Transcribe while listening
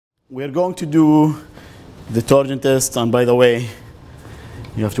we're going to do the torsion test, and by the way,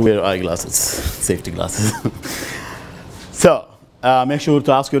 you have to wear eyeglasses, safety glasses. So make sure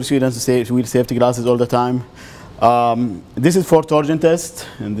to ask your students to wear safety glasses all the time. This is for torsion test,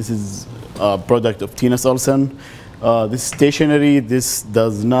 and this is a product of Tina Olsen. This is stationary. This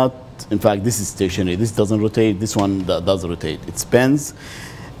does not. In fact, this is stationary. This doesn't rotate. This one does rotate. It spins,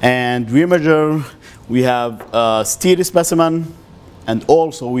 and we measure. We have a steel specimen, and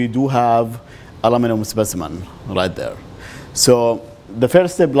also we do have aluminum specimen right there. So the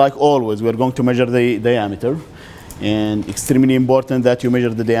first step, like always, we're going to measure the diameter. And extremely important that you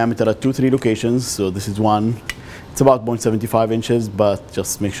measure the diameter at 3 locations. So this is one. It's about 0.75 inches, but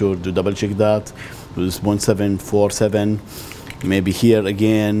just make sure to double check that. This is 0.747. Maybe here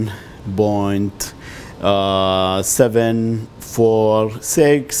again,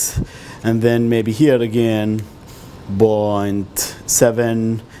 0.746. And then maybe here again,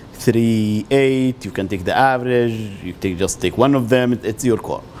 0.738. You can take the average. You just take one of them. It's your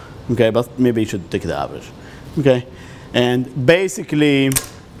call. Okay, but maybe you should take the average. Okay, and basically,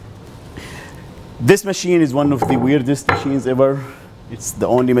 this machine is one of the weirdest machines ever. It's the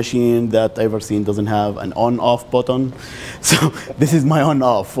only machine that I've ever seen doesn't have an on-off button. So this is my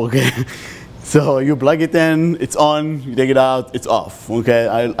on-off, okay? So you plug it in, it's on, you take it out, it's off, okay?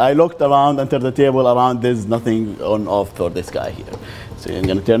 I looked around under the table around, there's nothing on-off for this guy here. So I'm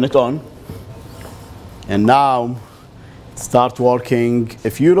gonna turn it on. And now, start working.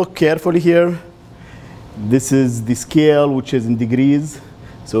 If you look carefully here, this is the scale, which is in degrees.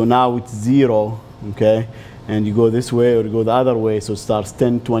 So now it's 0, okay? And you go this way or you go the other way, so it starts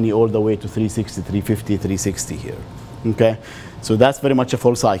 10, 20, all the way to 360, 350, 360 here, okay? So that's very much a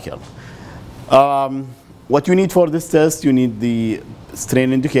full cycle. What you need for this test, you need the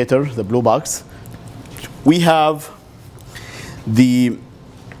strain indicator, the blue box. We have the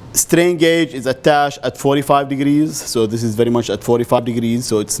strain gauge is attached at 45 degrees. So this is very much at 45 degrees,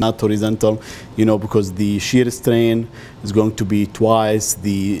 so it's not horizontal, you know, because the shear strain is going to be twice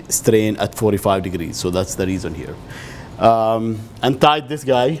the strain at 45 degrees. So that's the reason here. Untie this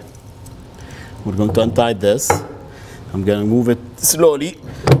guy. We're going to untie this. I'm going to move it slowly.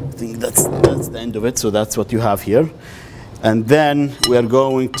 I think that's the end of it. So that's what you have here. And then we are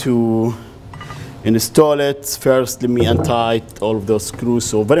going to install it. First, let me untie all of those screws.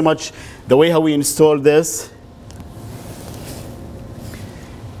 So very much the way how we install this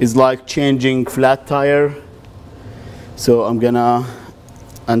is like changing flat tire. So I'm gonna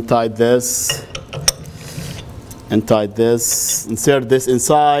untie this, insert this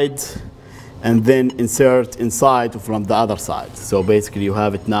inside, and then insert inside from the other side. So basically you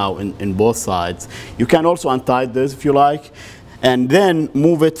have it now in both sides. You can also untie this if you like, and then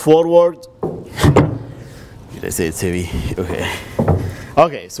move it forward. Did I say it's heavy? Okay.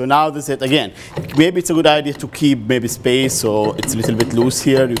 Okay, so now this is it again. Maybe it's a good idea to keep maybe space, so it's a little bit loose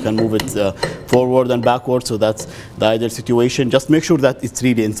here. You can move it forward and backward, so that's the ideal situation. Just make sure that it's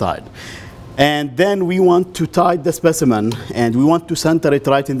really inside. And then we want to tie the specimen, and we want to center it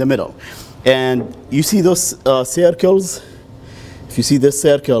right in the middle. And you see those circles? If you see these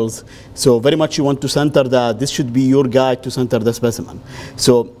circles, so very much you want to center that. This should be your guide to center the specimen.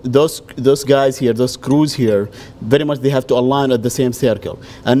 So those guys here, those screws here, very much they have to align at the same circle.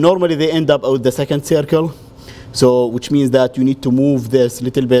 And normally they end up at the second circle, so which means that you need to move this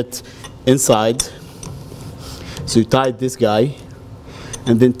little bit inside. So you tie this guy,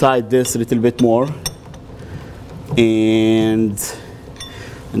 and then tie this a little bit more. And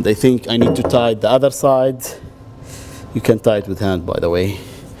I think I need to tie the other side. You can tie it with hand, by the way.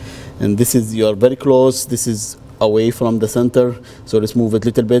 And this is, you're very close. This is away from the center. So let's move it a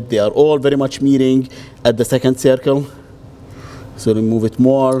little bit. They are all very much meeting at the second circle. So remove it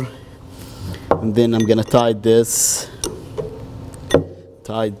more. And then I'm gonna tie this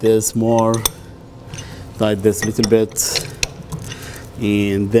more, tie this a little bit.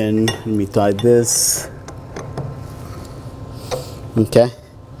 And then let me tie this. Okay,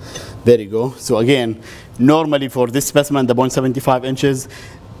 there you go. So again, normally for this specimen, the 0.75 inches,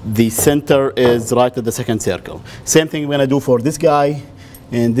 the center is right at the second circle. Same thing we're gonna do for this guy,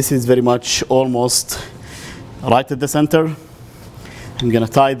 and this is very much almost right at the center. I'm gonna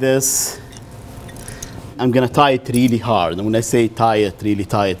tie this. I'm gonna tie it really hard. And when I say tie it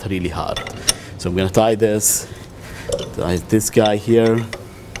really hard. So I'm gonna tie this guy here.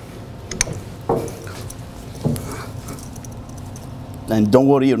 And don't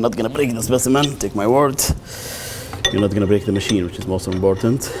worry, you're not gonna break the specimen, take my word. You're not gonna break the machine, which is most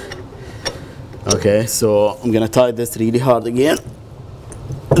important. Okay, so I'm gonna tie this really hard again.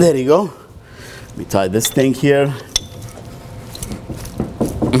 There you go. Let me tie this thing here.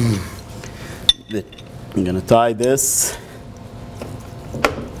 I'm gonna tie this.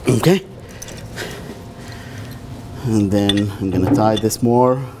 Okay. And then I'm gonna tie this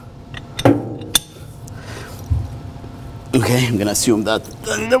more. Okay, I'm gonna assume that.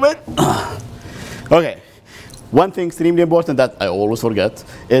 Okay. One thing extremely important that I always forget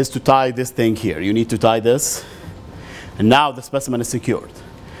is to tie this thing here. You need to tie this. And now the specimen is secured.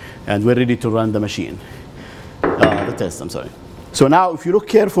 And we're ready to run the machine. The test, I'm sorry. So now if you look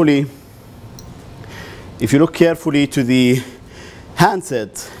carefully to the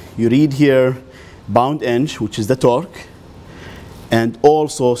handset, you read here bound inch, which is the torque. And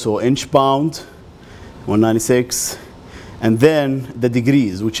also, so inch pound, 196. And then the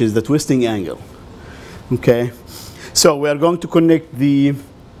degrees, which is the twisting angle. Okay, so we are going to connect the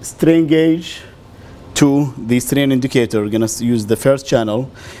strain gauge to the strain indicator. We're going to use the first channel.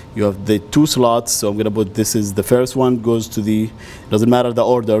 You have the two slots, so I'm going to put this is the first one, goes to the, doesn't matter the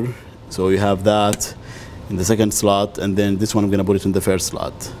order. So you have that in the second slot, and then this one I'm going to put it in the first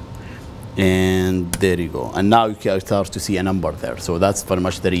slot. And there you go. And now you can start to see a number there. So that's very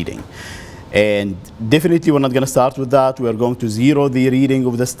much the reading. And definitely we're not going to start with that. We are going to zero the reading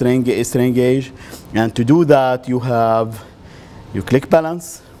of the strain gauge. And to do that, you click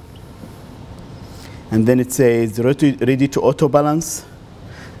balance. And then it says ready to auto balance.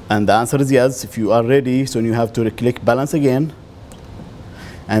 And the answer is yes. If you are ready, so you have to click balance again.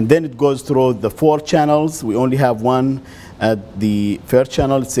 And then it goes through the 4 channels. We only have one at the first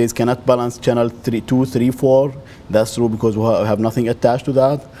channel. It says cannot balance channel 2, 3, 4. That's true because we have nothing attached to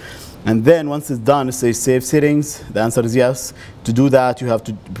that. And then once it's done, it says save settings. The answer is yes. To do that, you have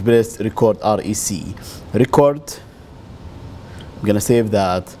to press record REC. Record. I'm going to save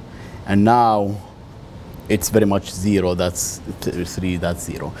that. And now it's very much 0. That's 3, that's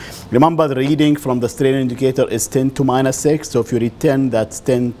 0. Remember, the reading from the strain indicator is 10 to minus 6. So if you read 10, that's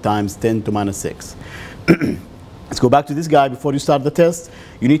 10 times 10 to minus 6. Let's go back to this guy. Before you start the test,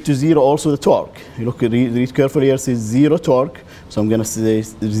 you need to zero also the torque. You read carefully here, it says 0 torque. So I'm going to say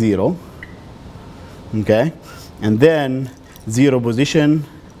 0. Okay. And then 0 position,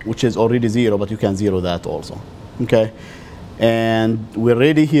 which is already 0, but you can zero that also. Okay. And we're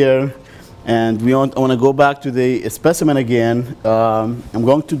ready here. And I want to go back to the specimen again. I'm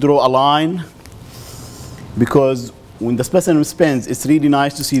going to draw a line because when the specimen spins, it's really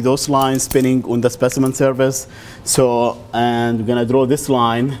nice to see those lines spinning on the specimen surface. So, and we're going to draw this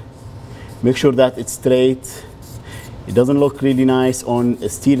line. Make sure that it's straight. It doesn't look really nice on a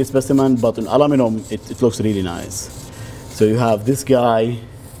steel specimen, but on aluminum, it looks really nice. So you have this guy.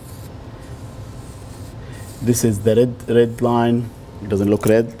 This is the red line. It doesn't look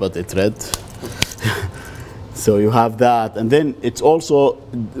red, but it's red. So you have that. And then it's also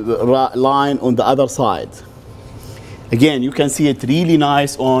the line on the other side. Again, you can see it really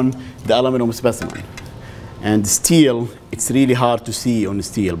nice on the aluminum specimen. And steel, it's really hard to see on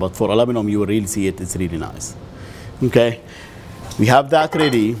steel, but for aluminum, you will really see it. It's really nice. Okay, we have that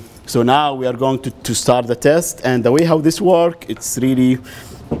ready. So now we are going to start the test. And the way how this works, it's really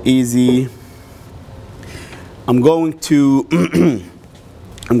easy. I'm going to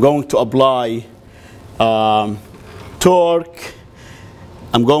apply torque.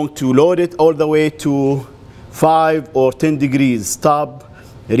 I'm going to load it all the way to 5 or 10 degrees. Stop,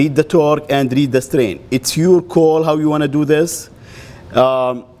 read the torque, and read the strain. It's your call how you want to do this.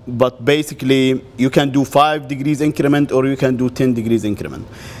 But basically, you can do 5 degrees increment or you can do 10 degrees increment.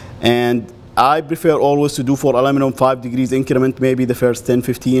 And I prefer always to do for aluminum 5 degrees increment, maybe the first 10,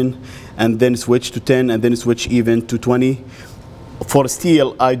 15, and then switch to 10, and then switch even to 20. For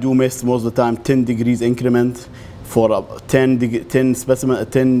steel, I do most of the time 10 degrees increment for 10 specimen,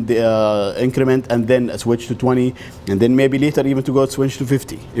 10 increment, and then switch to 20, and then maybe later even to go switch to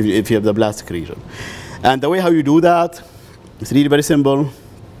 50 if you have the plastic region. And the way how you do that, it's really very simple.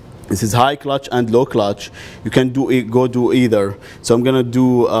 This is high clutch and low clutch. You can do either. So I'm gonna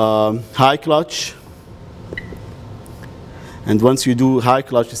do high clutch. And once you do high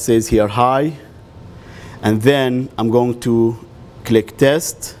clutch, it says here high. And then I'm going to click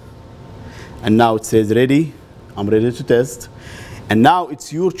test. And now it says ready. I'm ready to test. And now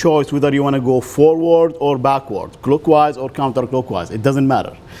it's your choice whether you wanna go forward or backward, clockwise or counterclockwise. It doesn't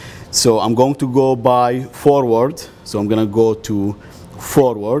matter. So I'm going to go by forward. So I'm gonna go to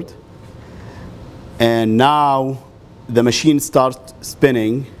forward. And now the machine starts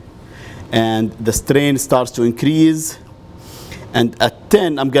spinning and the strain starts to increase. And at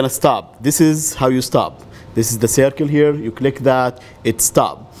 10, I'm gonna stop. This is how you stop. This is the circle here. You click that, it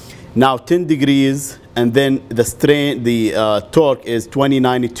stops. Now 10 degrees, and then the strain, the torque is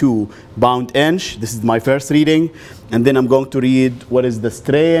 2092 pound-inch. This is my first reading. And then I'm going to read what is the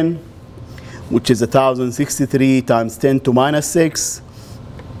strain, which is 1063 times 10 to minus 6.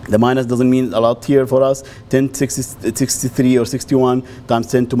 The minus doesn't mean a lot here for us. 1063 or 61 times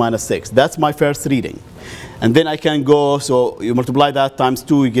 10 to minus 6. That's my first reading. And then I can go, so you multiply that times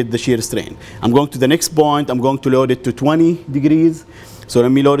 2, you get the shear strain. I'm going to the next point. I'm going to load it to 20 degrees. So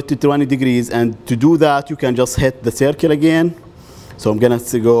let me load it to 20 degrees. And to do that, you can just hit the circle again. So I'm going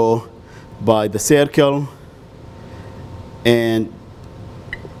to go by the circle. And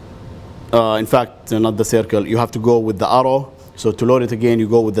in fact, not the circle. You have to go with the arrow. So to load it again, you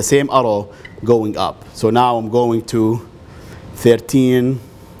go with the same arrow going up. So now I'm going to 13,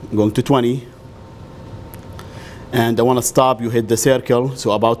 I'm going to 20. And I want to stop, you hit the circle.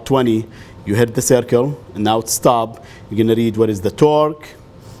 So about 20, you hit the circle. And now it's stop. You're going to read what is the torque,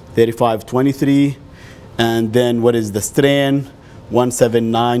 3523. And then what is the strain,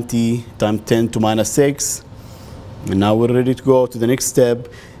 1790 times 10 to minus 6. And now we're ready to go to the next step.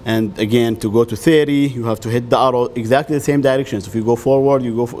 And again, to go to 30, you have to hit the arrow exactly the same direction. So if you go forward,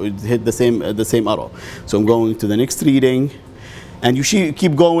 you hit the same arrow. So I'm going to the next reading, and you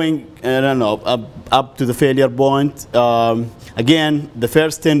keep going. I don't know, up to the failure point. Again, the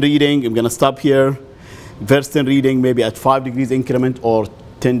first 10 reading, I'm gonna stop here. First 10 reading, maybe at 5 degrees increment or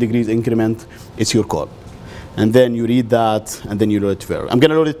 10 degrees increment. It's your call. And then you read that, and then you load it to failure. I'm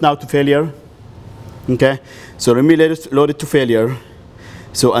gonna load it now to failure. Okay. So let me load it to failure.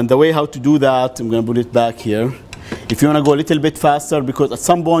 So, and the way how to do that, I'm going to put it back here. If you want to go a little bit faster, because at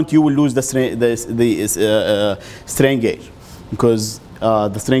some point you will lose the strain gauge, because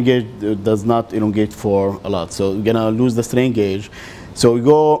the strain gauge does not elongate for a lot. So you're going to lose the strain gauge. So we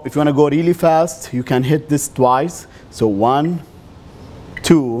go, if you want to go really fast, you can hit this twice. So 1,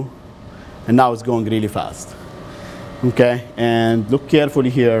 2, and now it's going really fast. Okay, and look carefully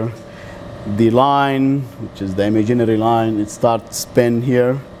here. The line, which is the imaginary line, it starts spin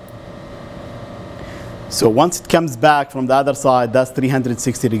here. So once it comes back from the other side, that's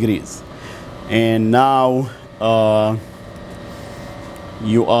 360 degrees. And now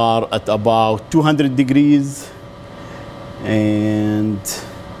you are at about 200 degrees. And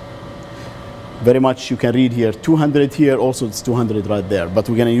very much you can read here, 200 here, also it's 200 right there. But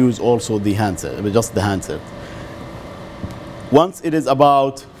we're gonna use also the handset, just the handset. Once it is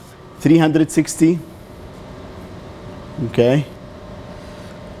about 360, okay.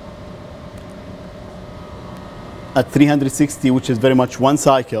 At 360, which is very much one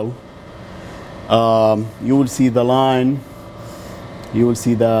cycle, you will see the line, you will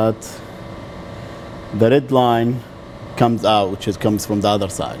see that the red line comes out, which comes from the other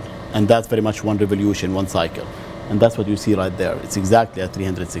side. And that's very much one revolution, one cycle. And that's what you see right there. It's exactly at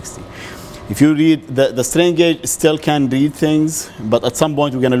 360. If you read, the strain gauge still can read things, but at some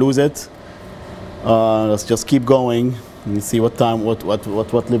point we're going to lose it. Let's just keep going and see what time, what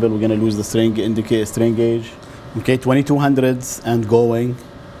level we're going to lose the strain gauge. Okay, 2200s and going.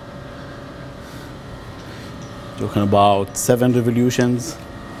 Talking about 7 revolutions.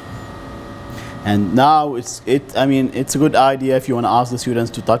 And now I mean, it's a good idea if you want to ask the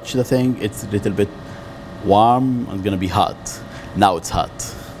students to touch the thing. It's a little bit warm and going to be hot. Now it's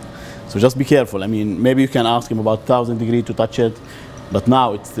hot. So just be careful. I mean, maybe you can ask him about 1000 degrees to touch it, but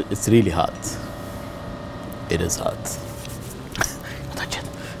now it's really hot. It is hot. Touch it.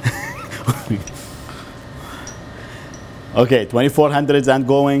 Okay, 2400s and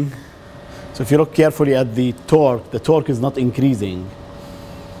going. So if you look carefully at the torque is not increasing.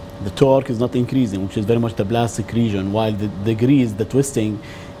 The torque is not increasing, which is very much the plastic region, while the degrees, the twisting,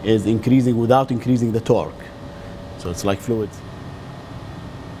 is increasing without increasing the torque. So it's like fluids.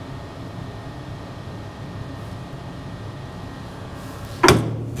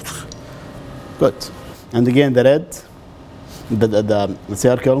 Good. And again, the red, the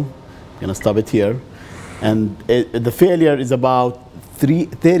circle, I'm going to stop it here. And the failure is about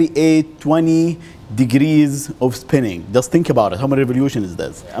 3820 degrees of spinning. Just think about it. How many revolutions is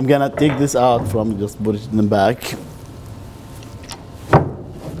this? I'm going to take this out from, just put it in the back.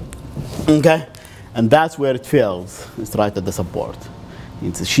 Okay. And that's where it fails. It's right at the support.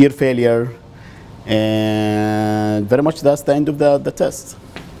 It's a shear failure. And very much that's the end of the test.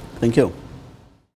 Thank you.